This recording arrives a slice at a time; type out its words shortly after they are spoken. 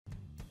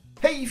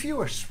Hey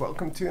viewers,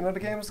 welcome to another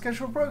game of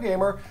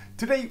CasualProGamer.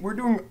 Today we're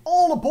doing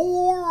all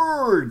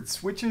aboard,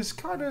 which is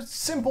kind of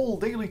simple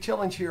daily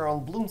challenge here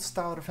on Bloons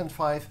Tower Defense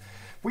 5.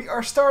 We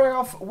are starting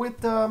off with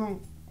the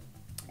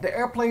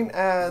airplane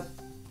at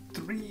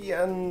 3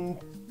 and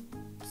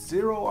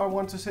 0, I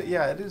want to say.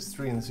 Yeah, it is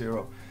 3 and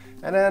 0.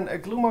 And then a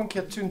glue monkey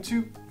at 2 and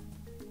 2.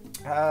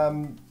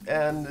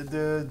 And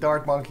the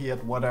dart monkey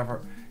at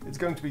whatever. It's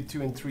going to be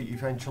 2 and 3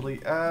 eventually.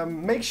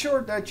 Make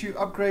sure that you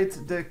upgrade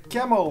the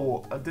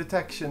camo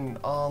detection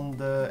on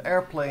the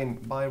airplane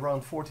by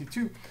around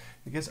 42,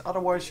 because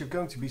otherwise you're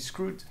going to be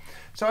screwed.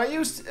 So I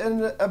used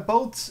a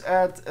boat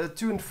at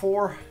 2 and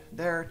 4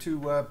 there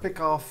to pick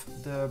off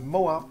the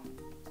MOAB,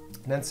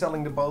 then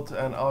selling the boat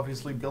and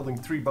obviously building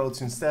 3 boats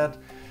instead.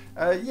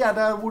 Yeah,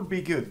 that would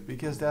be good,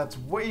 because that's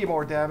way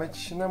more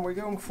damage. And then we're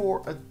going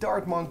for a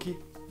dart monkey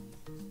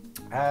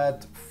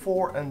at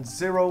 4 and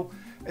 0.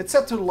 It's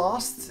set to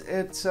last.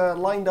 It's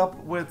lined up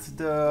with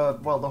the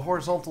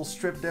horizontal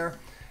strip there,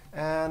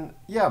 and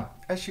yeah,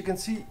 as you can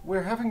see,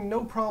 we're having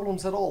no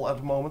problems at all at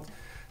the moment.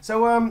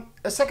 So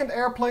a second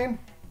airplane,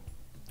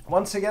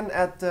 once again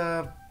at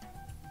 2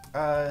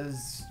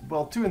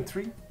 and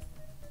 3.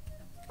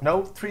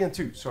 No, 3 and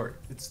 2. Sorry,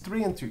 it's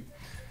 3 and 2.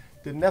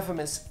 The never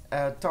miss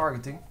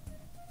targeting.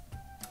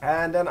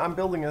 And then I'm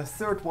building a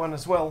third one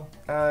as well.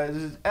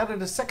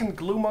 Added a second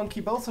glue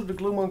monkey. Both of the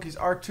glue monkeys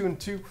are 2 and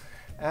 2.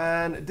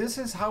 And this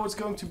is how it's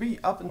going to be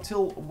up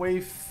until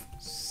wave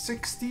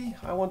 60,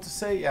 I want to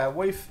say. Yeah,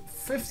 wave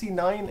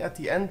 59 at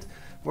the end.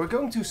 We're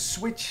going to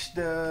switch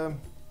the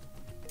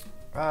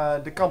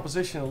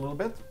composition a little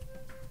bit.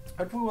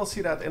 But we will see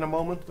that in a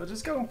moment. But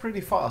it's going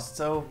pretty fast,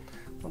 so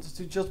I wanted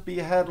to just be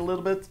ahead a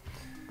little bit.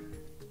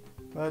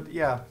 But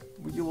yeah,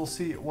 you will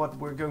see what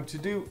we're going to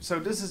do. So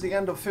this is the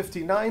end of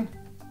 59.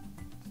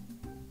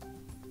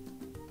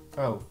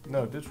 Oh,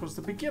 no, this was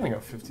the beginning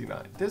of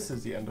 59. This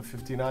is the end of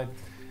 59.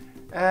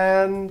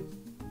 And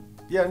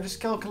yeah, I'm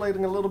just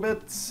calculating a little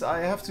bit.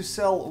 I have to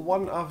sell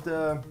one of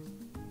the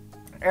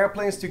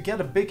airplanes to get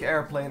a big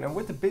airplane, and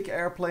with the big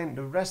airplane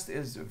the rest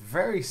is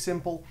very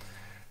simple.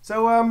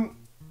 So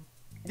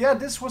yeah,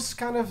 this was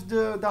kind of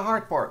the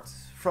hard part.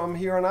 From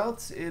here on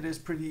out it is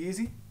pretty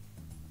easy.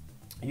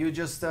 You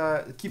just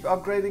keep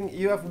upgrading.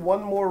 You have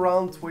one more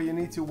round where you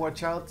need to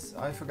watch out.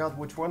 I forgot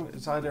which one.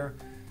 It's either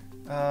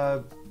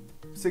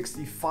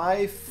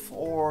 65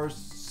 or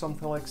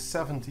something like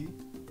 70.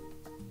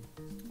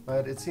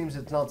 But it seems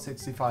it's not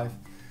 65.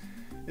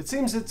 It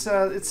seems it's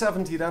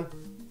 70 then.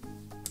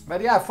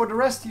 But yeah, for the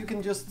rest you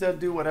can just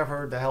do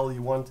whatever the hell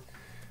you want.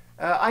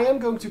 I am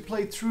going to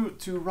play through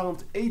to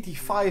round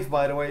 85,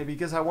 by the way,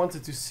 because I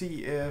wanted to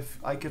see if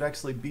I could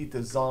actually beat the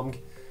Zomg.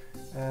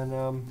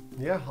 And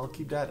yeah, I'll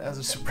keep that as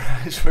a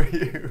surprise for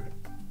you.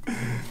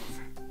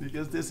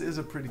 Because this is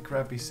a pretty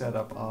crappy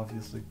setup,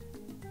 obviously.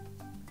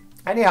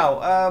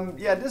 Anyhow,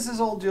 yeah, this is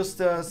all just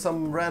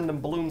some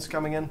random balloons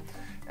coming in.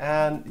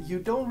 And you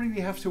don't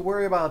really have to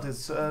worry about it.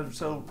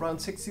 So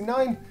round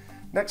 69,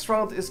 next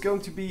round is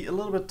going to be a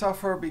little bit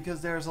tougher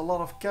because there's a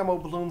lot of camo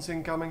balloons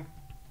incoming.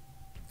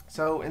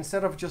 So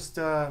instead of just,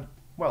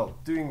 well,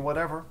 doing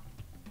whatever,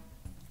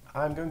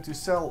 I'm going to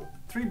sell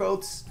 3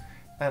 boats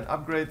and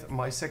upgrade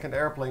my second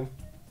airplane.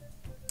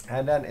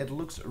 And then it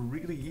looks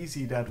really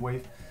easy, that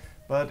wave.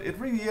 But it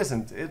really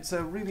isn't. It's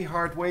a really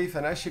hard wave,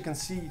 and as you can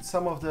see,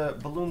 some of the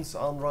balloons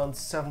on round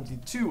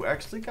 72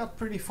 actually got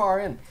pretty far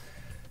in.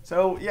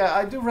 So yeah,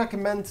 I do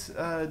recommend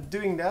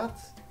doing that,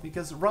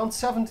 because round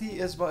 70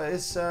 is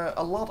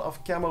a lot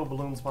of camo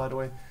balloons, by the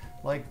way,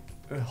 like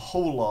a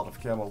whole lot of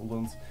camo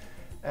balloons.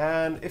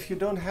 And if you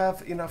don't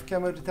have enough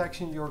camo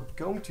detection, you're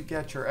going to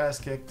get your ass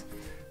kicked,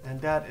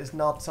 and that is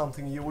not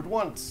something you would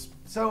want.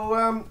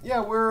 So yeah,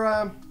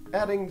 we're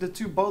adding the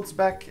 2 boats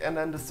back, and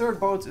then the third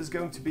boat is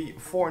going to be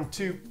 4 and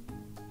 2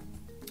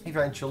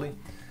 eventually.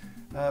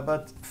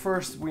 But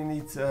first we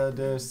need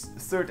the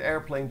third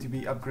airplane to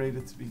be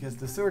upgraded, because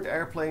the third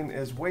airplane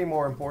is way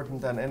more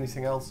important than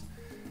anything else.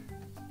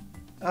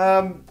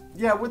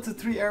 Yeah, with the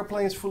 3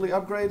 airplanes fully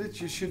upgraded,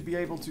 you should be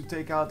able to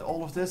take out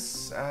all of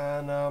this.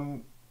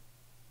 And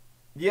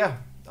yeah,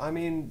 I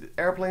mean,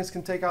 airplanes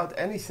can take out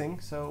anything,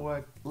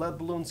 so lead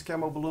balloons,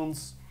 camo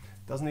balloons,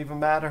 doesn't even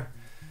matter.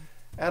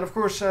 And of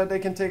course they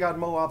can take out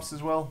MOABs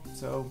as well,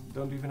 so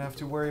don't even have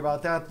to worry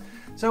about that.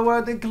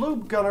 So the glue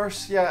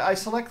gunners, yeah, I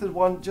selected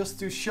one just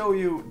to show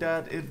you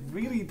that it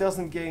really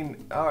doesn't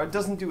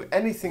doesn't do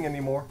anything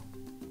anymore.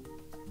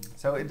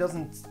 So it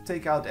doesn't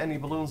take out any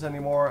balloons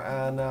anymore,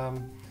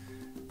 and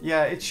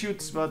yeah, it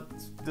shoots, but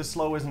the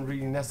slow isn't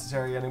really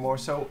necessary anymore.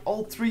 So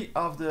all 3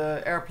 of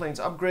the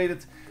airplanes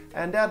upgraded,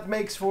 and that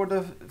makes for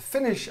the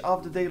finish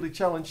of the daily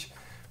challenge.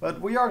 But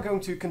we are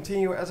going to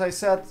continue, as I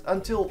said,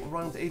 until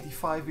round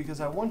 85, because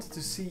I wanted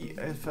to see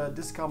if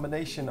this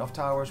combination of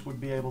towers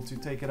would be able to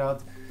take it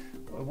out.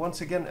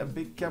 Once again, a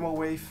big camo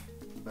wave,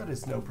 but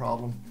it's no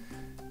problem.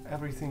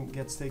 Everything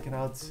gets taken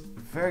out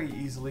very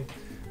easily.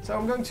 So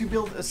I'm going to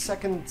build a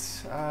second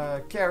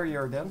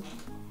carrier then,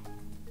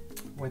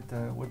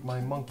 with my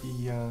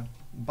monkey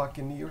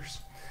buccaneers.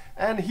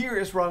 And here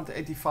is round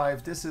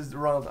 85. This is the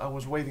round I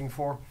was waiting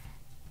for.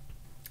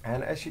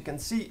 And as you can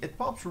see, it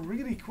pops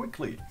really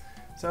quickly.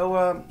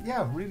 So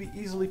yeah, really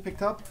easily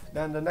picked up.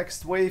 Then the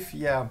next wave,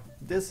 yeah,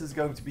 this is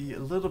going to be a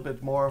little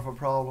bit more of a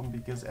problem,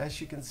 because as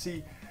you can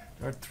see,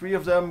 there are 3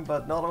 of them,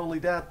 but not only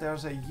that,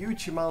 there's a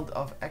huge amount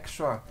of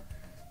extra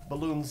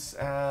balloons,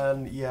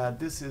 and yeah,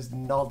 this is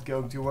not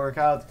going to work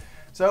out.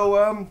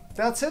 So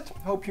that's it.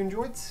 Hope you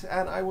enjoyed,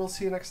 and I will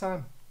see you next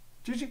time.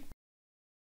 GG.